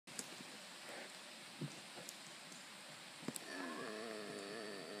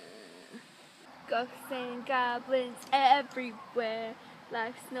Ghosts and goblins everywhere.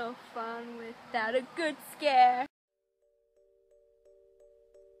 Life's no fun without a good scare.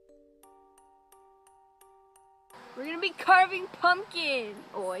 We're gonna be carving pumpkins.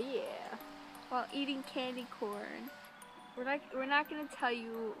 Oh yeah. While eating candy corn. We're not gonna tell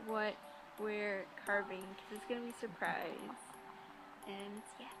you what we're carving because it's gonna be a surprise. And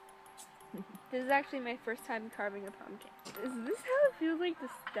yeah. This is actually my first time carving a pumpkin. Is this how it feels like to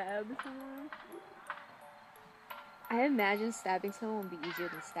stab someone? I imagine stabbing someone would be easier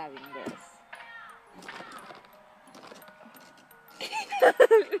than stabbing this. Kind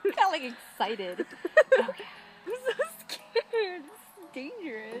of like excited. Okay. I'm so scared. This is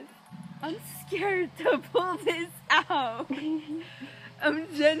dangerous. I'm scared to pull this out. I'm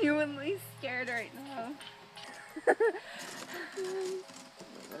genuinely scared right now. What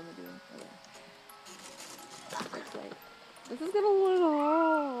am I doing? Okay. This is gonna look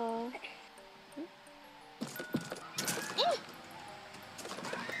hard.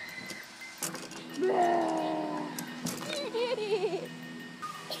 You did it!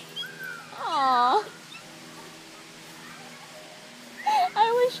 Aww. I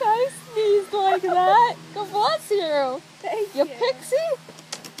wish I sneezed like that. God bless you. Thank You you. pixie?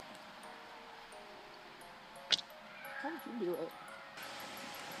 How did you do it?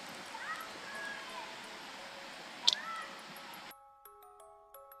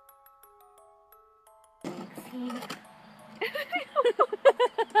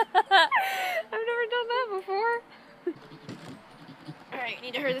 I've never done that before. Alright, I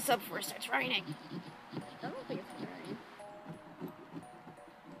need to hurry this up before it starts raining. I don't think it's very.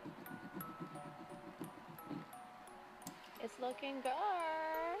 It's looking good.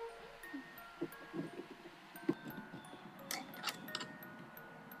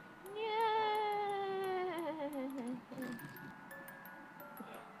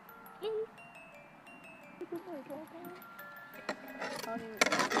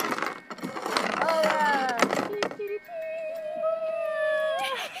 Oh yeah!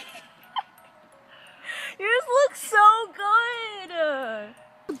 Yours looks so good!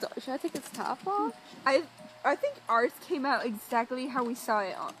 Should I take its top off? I think ours came out exactly how we saw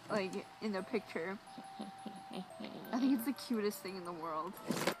it on, like in the picture. I think it's the cutest thing in the world.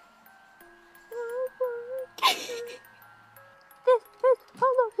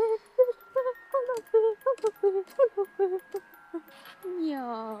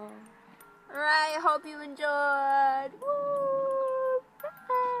 Yeah. Alright, hope you enjoyed. Woo!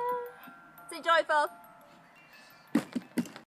 Stay joyful.